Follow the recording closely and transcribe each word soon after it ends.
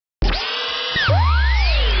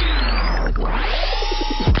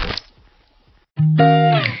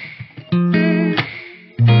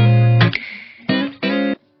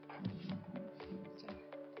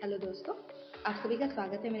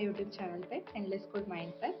स्वागत है मेरे यूट्यूब चैनल पे एंडलेस कोड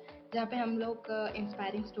माइंड पर, जहाँ पे हम लोग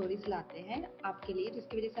इंस्पायरिंग स्टोरीज लाते हैं आपके लिए,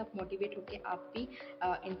 जिसकी वजह से आप मोटिवेट होकर आप भी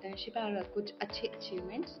इंटर्नशिप और कुछ अच्छे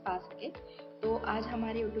अचीवमेंट्स पा सके। तो आज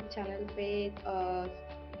हमारे यूट्यूब चैनल पे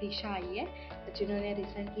दिशा आई है, जिन्होंने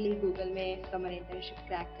रिसेंटली गूगल में समर इंटर्नशिप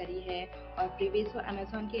क्रैक करी है और प्रीवियस वो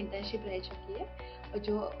अमेजोन की इंटर्नशिप रह चुकी है, और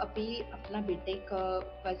जो अभी अपना बीटेक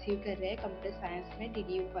परस्यू कर रहे हैं कंप्यूटर साइंस में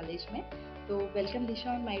DDU कॉलेज में। तो welcome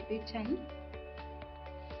Disha on my YouTube channel.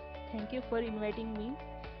 Thank you for inviting me.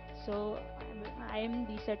 So I am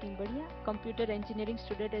Disha Timbadiya, computer engineering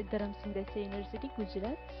student at Dharam Singh Desai University,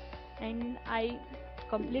 Gujarat, and I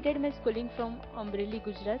completed my schooling from Amreli,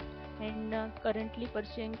 Gujarat, and currently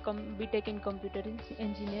pursuing BTech in computer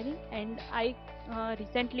engineering. And I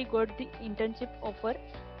recently got the internship offer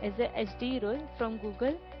as a SD role from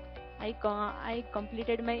Google. I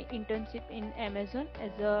completed my internship in Amazon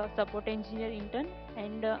as a support engineer intern,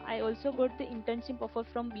 and I also got the internship offer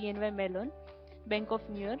from BNY Mellon, Bank of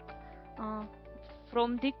New York, uh,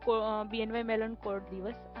 from the BNY Mellon Code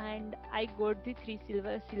Divas, and I got the 3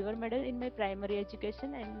 silver medal in my primary education,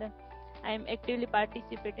 and I am actively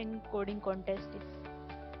participating in coding contests.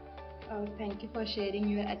 Thank you for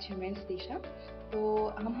sharing your achievements दिशा। तो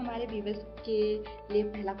हम हमारे viewers के लिए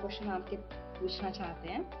पहला question आपके पूछना चाहते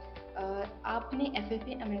हैं। आपने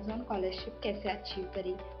FFE अमेजोन स्कॉलरशिप कैसे अचीव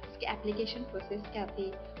करी, उसकी एप्लीकेशन प्रोसेस क्या थी,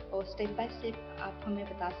 और स्टेप बाय स्टेप आप हमें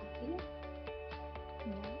बता सकती हैं?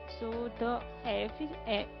 So the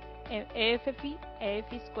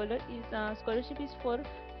AFFE scholarship is for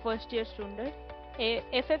first year student.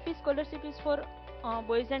 FFE scholarship is for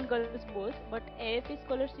boys and girls both, but AFE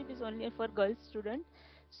scholarship is only for girls students.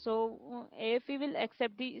 So AFE will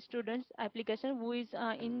accept the students application who is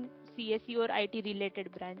in CSE or IT related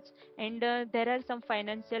branch, and there are some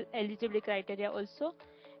financial eligibility criteria also,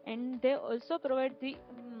 and they also provide the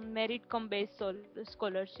merit cum based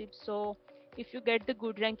scholarship. So if you get the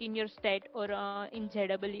good rank in your state or in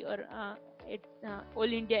JEE or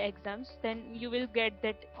all India exams, then you will get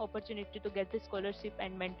that opportunity to get the scholarship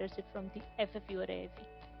and mentorship from the FFE or AFE.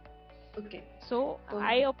 Okay. So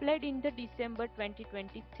I applied in the December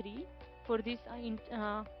 2023 for this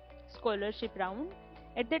scholarship round.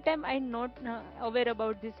 At that time, I'm not aware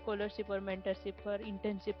about this scholarship or mentorship or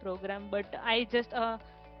internship program, but I just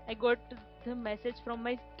I got the message from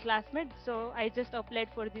my classmates, so I just applied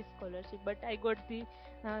for this scholarship. But I got the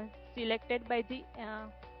selected by the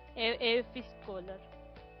AFE scholar.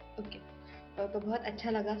 Okay. तो बहुत अच्छा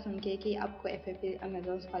लगा सुन के कि आपको FFE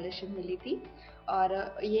Amazon scholarship मिली थी, और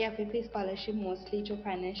ये FFE स्कॉलरशिप मोस्टली जो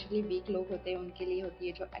फाइनेंशियली वीक लोग होते हैं उनके लिए होती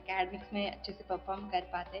है, जो एकेडमिक्स में अच्छे से परफॉर्म कर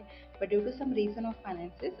पाते हैं but due to some reason of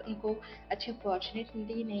finances उनको अच्छी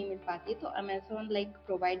अपॉर्चुनिटी नहीं मिल पाती, तो Amazon like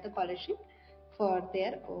provide the scholarship for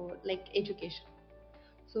their like education.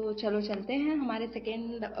 सो चलो चलते हैं हमारे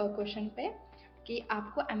सेकेंड क्वेश्चन पे कि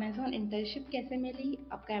आपको अमेजोन इंटर्नशिप कैसे मिली,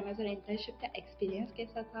 आपका अमेजोन इंटर्नशिप का एक्सपीरियंस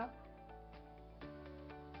कैसा था?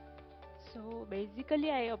 So basically,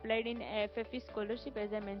 I applied in FFE scholarship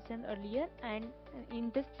as I mentioned earlier, and in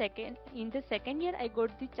the second year I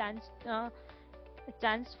got the chance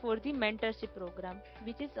for the mentorship program,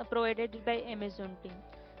 which is provided by Amazon team.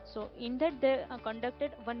 So in that they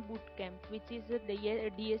conducted one boot camp, which is a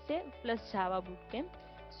DSA plus Java boot camp.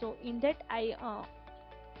 So in that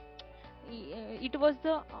it was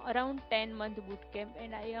the around 10-month boot camp,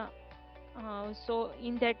 and so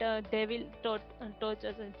in that they will taught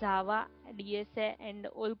us Java, DSA, and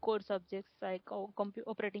all core subjects like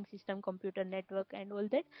operating system, computer network, and all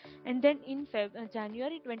that. And then in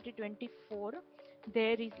January 2024,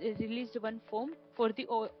 they released one form for the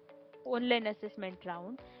online assessment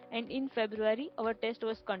round, and in February our test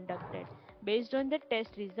was conducted. Based on the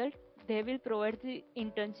test result, they will provide the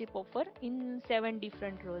internship offer in 7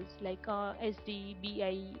 different roles like SD,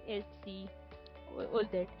 BI, SC, all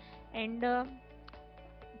that. And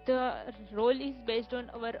the role is based on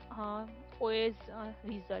our OS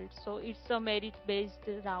results, so it's a merit based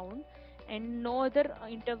round, and no other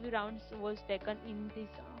interview rounds was taken in this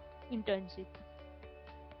internship.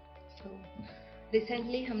 So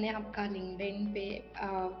recently हमने आपका LinkedIn पे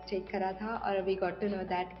check करा था, और we got to know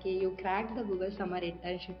that कि you crack the Google summer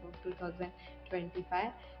internship of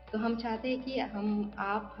 2025। तो हम चाहते हैं कि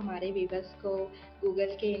आप हमारे व्यूवर्स को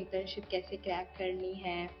गूगल के इंटर्नशिप कैसे क्रैक करनी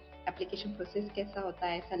है, एप्लीकेशन प्रोसेस कैसा होता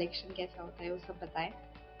है, सिलेक्शन कैसा होता है, वो सब बताएं।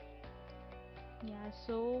 Yeah,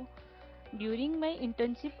 so during my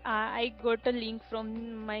internship, I got a link from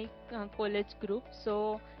my college group. So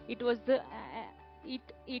it was the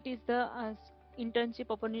it is the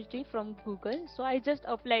internship opportunity from Google. So I just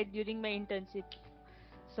applied during my internship.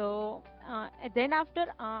 So then after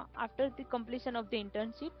the completion of the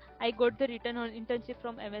internship, I got the return on internship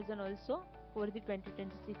from Amazon also for the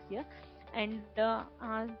 2026 year. And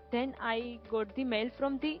then I got the mail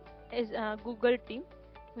from the Google team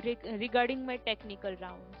regarding my technical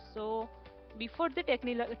round. So before the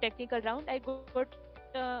technical round, I got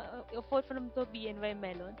offer from the BNY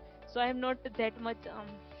Melon. So I am not that much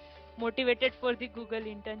motivated for the Google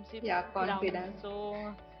internship या round. Confidence. So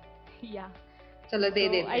yeah, चलो दे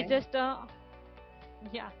so देते I हैं. just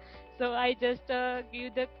yeah, so I just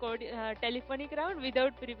give the telephonic round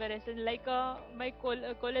without preparation. Like my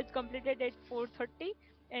college completed at 4:30,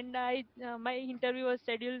 and I my interview was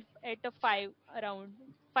scheduled at a 5 around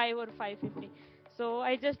 5 or 5:50. So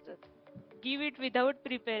I just give it without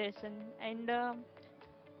preparation. And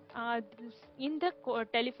in the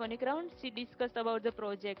telephonic round, she discussed about the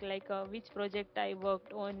project, like which project I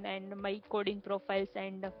worked on and my coding profiles,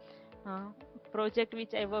 and project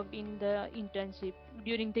which I worked in the internship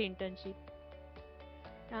during the internship.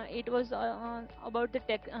 It was about the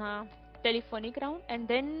telephonic round, and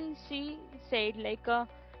then she said like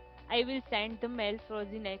I will send the mail for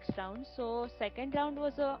the next round. So second round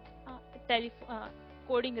was a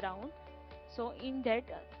coding round. So in that,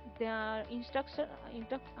 the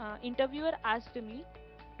interviewer asked me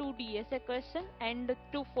two DSA question and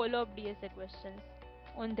two follow-up DSA questions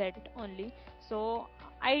on that only. So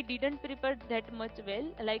I didn't prepare that much well.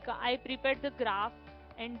 Like I prepared the graph,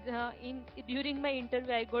 and in during my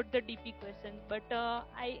interview I got the DP question, but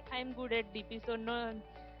I'm good at DP, so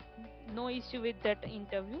no issue with that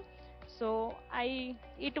interview. So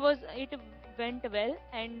it went well.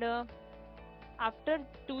 And after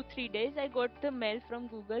 2-3 days, I got the mail from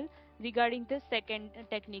Google regarding the second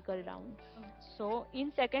technical round. So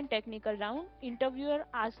in second technical round, interviewer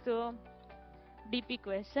asked DP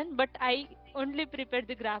question, but I only prepared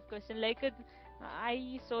the graph question. Like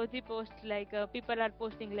I saw the post, like people are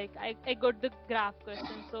posting like I got the graph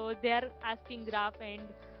question, so they are asking graph and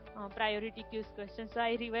priority queues question. So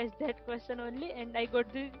I revised that question only, and I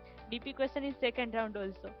got the DP question in second round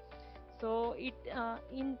also. So it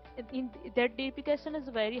in that DP question is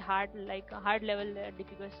very hard, like a hard level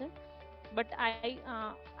DP question. But I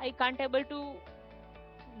can't able to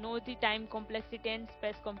know the time complexity and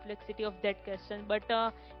space complexity of that question. But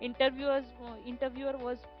interviewer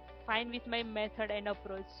was fine with my method and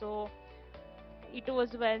approach. So it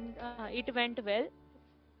went well.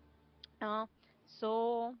 uh,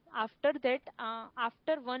 so after that,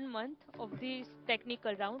 after 1 month of this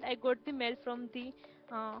technical round, I got the mail from the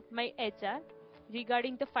my HR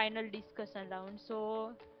regarding the final discussion round.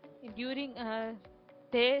 So during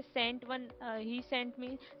they sent one he sent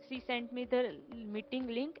me she sent me the meeting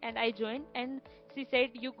link, and I joined, and she said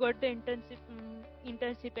you got the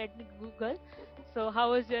internship at Google. So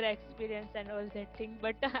how was your experience and all that thing?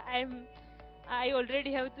 But I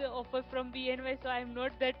already have the offer from BNY, so I'm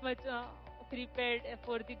not that much prepared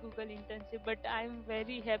for the Google internship. But I'm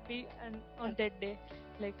very happy on that day.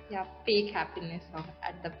 Like, या peak happiness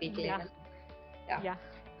at the peak yeah, level. या yeah,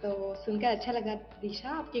 तो सुनकर अच्छा लगा दिशा,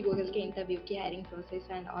 आपके Google के interview की hiring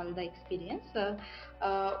process and all the experience.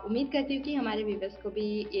 उम्मीद करती हूँ कि हमारे व्यूवर्स को भी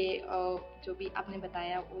ये जो भी आपने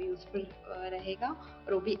बताया वो यूज़फुल रहेगा,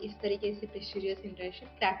 और वो भी इस तरीके से प्रेस्टिजियस इंटर्नशिप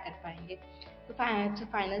क्रैक कर पाएंगे. तो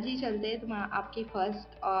फाइनली चलते हैं तो आपकी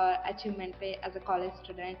फर्स्ट अचीवमेंट पे as a college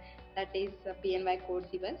student, that is BNY Code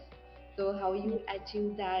Divas. So how you yes.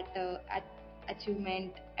 achieve that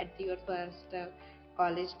achievement at your first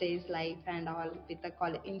college days life and all, with the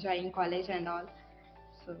college, enjoying college and all.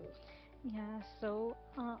 So Yeah, so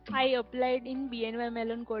I applied in BNY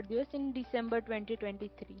Melon Code Divas in December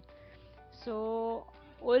 2023. So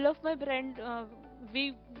all of my friend,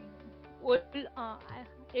 we all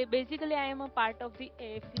basically I am a part of the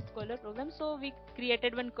AFE Scholar program. So we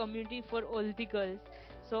created one community for all the girls.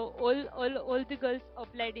 So all the girls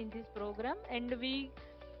applied in this program, and we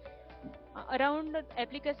around the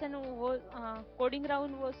application was coding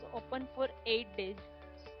round was open for 8 days,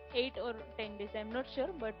 8 or 10 days. I'm not sure,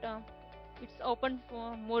 but it's open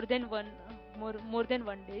for more than 1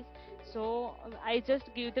 days. So I just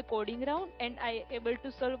give the coding round, and I able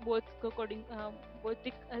to solve both coding both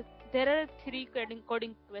the there are three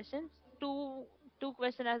coding questions. Two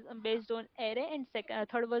questions are based on array, and second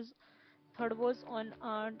third was on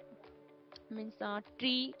means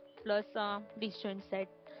tree plus disjoint set.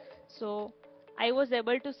 So I was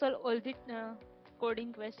able to solve all the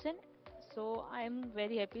coding question. So I am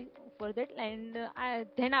very happy for that. And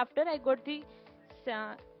then after I got the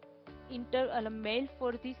uh, mail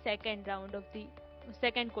for the second round of the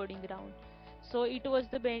second coding round. So it was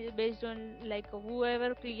the based on like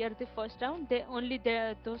whoever cleared the first round, they only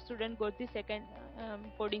those students got the second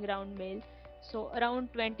coding round mail. So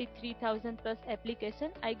around 23,000 plus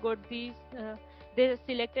application. I got these. They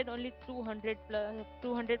selected only 200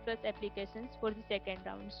 plus applications for the second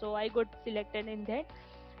round. So I got selected in that.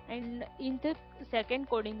 And in the second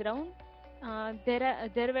coding round,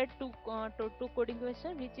 there were two coding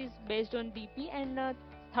questions, which is based on DP, and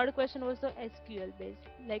third question was the SQL based.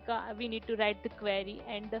 Like we need to write the query,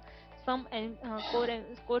 and some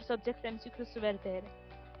core subjects MCQs were there.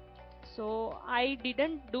 So I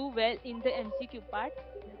didn't do well in the MCQ part,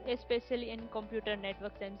 especially in computer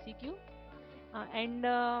networks MCQ. And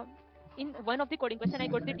in one of the coding question, I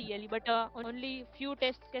got the DLE, but only few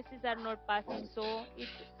test cases are not passing. So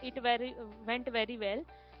it went very well.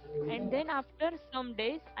 And then after some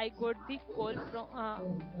days, I got the call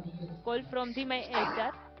from the my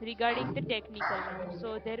HR regarding the technical round.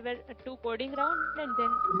 So there were two coding round, and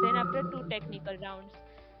then after two technical rounds.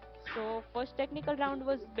 So first technical round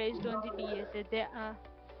was based on the DSA. The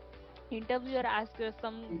interviewer asked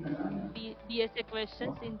some DSA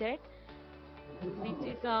questions in that, which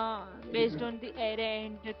is based on the array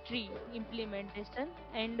and the tree implementation,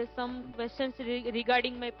 and some questions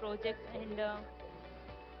regarding my projects and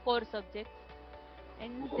core subjects.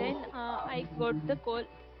 And then I got the call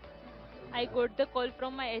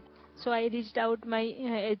from my HR. So I reached out my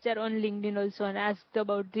HR on LinkedIn also and asked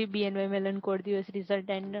about the BNY Mellon Code Divas result,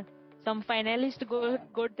 and some finalists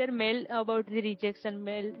got their mail about the rejection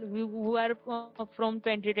mail who are from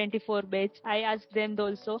 2024 batch. I asked them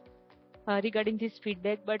also regarding this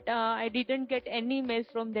feedback, but I didn't get any mail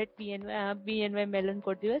from that BNY Mellon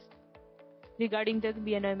Code Divas regarding the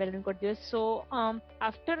BNY Mellon code Divas. So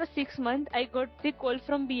after 6 months, I got the call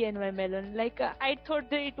from BNY Mellon. Like I thought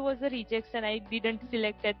that it was a rejection. I didn't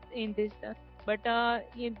selected in this, but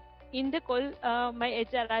in the call, my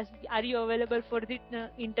HR asked, "Are you available for the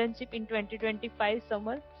internship in 2025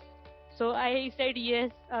 summer?" So I said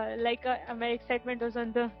yes. My excitement was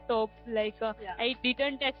on the top. Yeah. I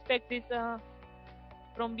didn't expect this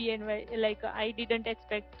from BNY. I didn't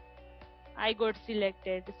expect I got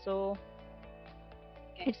selected. So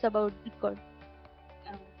Okay. it's about the code.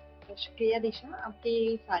 तो शुक्रिया दिशा, आपकी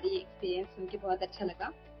सारी experience सुन के बहुत अच्छा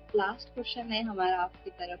लगा। Last question है हमारा आपकी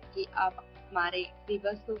तरफ कि आप हमारे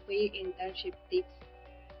व्यूअर्स को कोई इंटर्नशिप टिप्स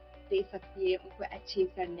दे सकती है उनको अचीव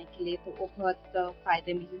करने के लिए, तो वो बहुत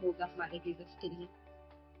फायदेमंद होगा हमारे व्यूअर्स के लिए।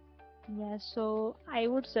 Yeah, so I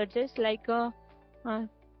would suggest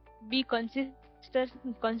be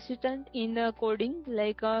consistent in coding,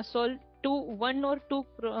 solve one or two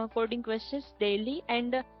coding questions daily,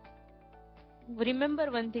 and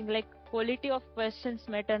remember one thing, like quality of questions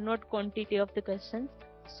matter, not quantity of the questions.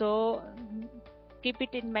 So keep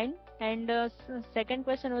it in mind. And second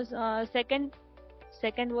question was second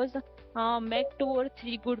was make 2 or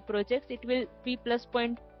 3 good projects. It will be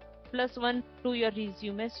 +1 to your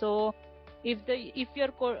resume. So if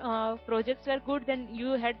your projects were good, then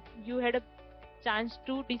you had a chance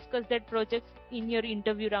to discuss that projects in your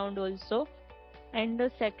interview round also. And the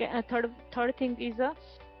third thing is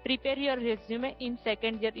prepare your resume in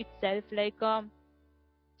second year itself.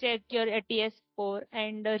 Check your ATS score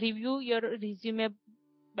and review your resume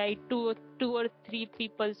by two or three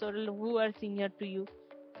people or who are senior to you.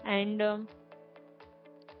 And uh,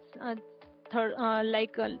 third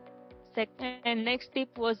and next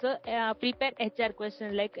tip was prepare HR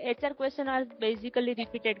question. Like HR question are basically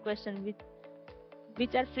repeated question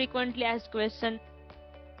which are frequently asked question.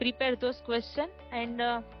 Prepare those question, and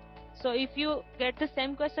so if you get the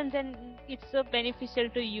same question, then it's beneficial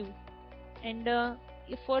to you. And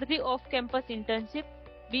for the off-campus internship,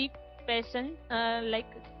 be patient.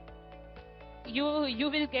 You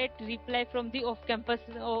will get reply from the off-campus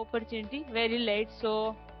opportunity very late,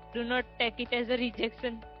 so do not take it as a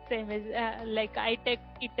rejection. Same as take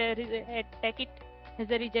it as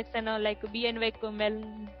a rejection, or like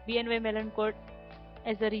BNY Mellon code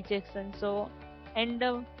as a rejection. So, and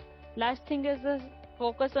last thing is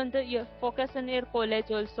focus on your college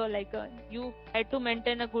also. You have to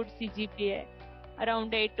maintain a good CGPA.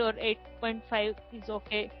 Around 8 or 8.5 is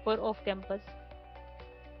okay for off campus.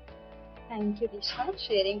 Thank you, Disha,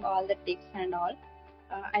 sharing all the tips and all.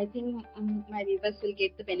 I think my viewers will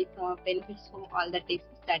get the benefits from all the tips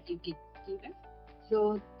that you given.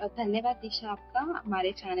 So धन्यवाद दिशा आपका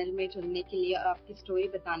हमारे channel में जुड़ने के लिए और आपकी story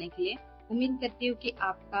बताने के लिए। उम्मीद करती हूँ कि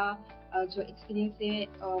आपका जो एक्सपीरियंस है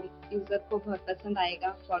यूजर को बहुत पसंद आएगा,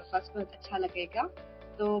 पॉडकास्ट बहुत अच्छा लगेगा।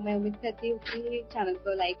 तो मैं उम्मीद करती हूँ कि चैनल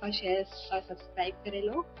को लाइक और शेयर और सब्सक्राइब करें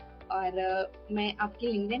लोग। और मैं आपकी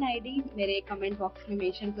लिंक्डइन आईडी मेरे कमेंट बॉक्स में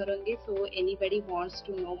मेंशन करूंगी, so anybody wants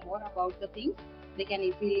to know more about the things they can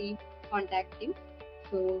easily contact you.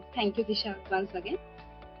 So thank you Disha once again.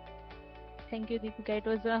 Thank you, Deepika. It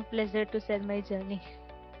was a pleasure to share my journey.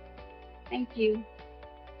 Thank you.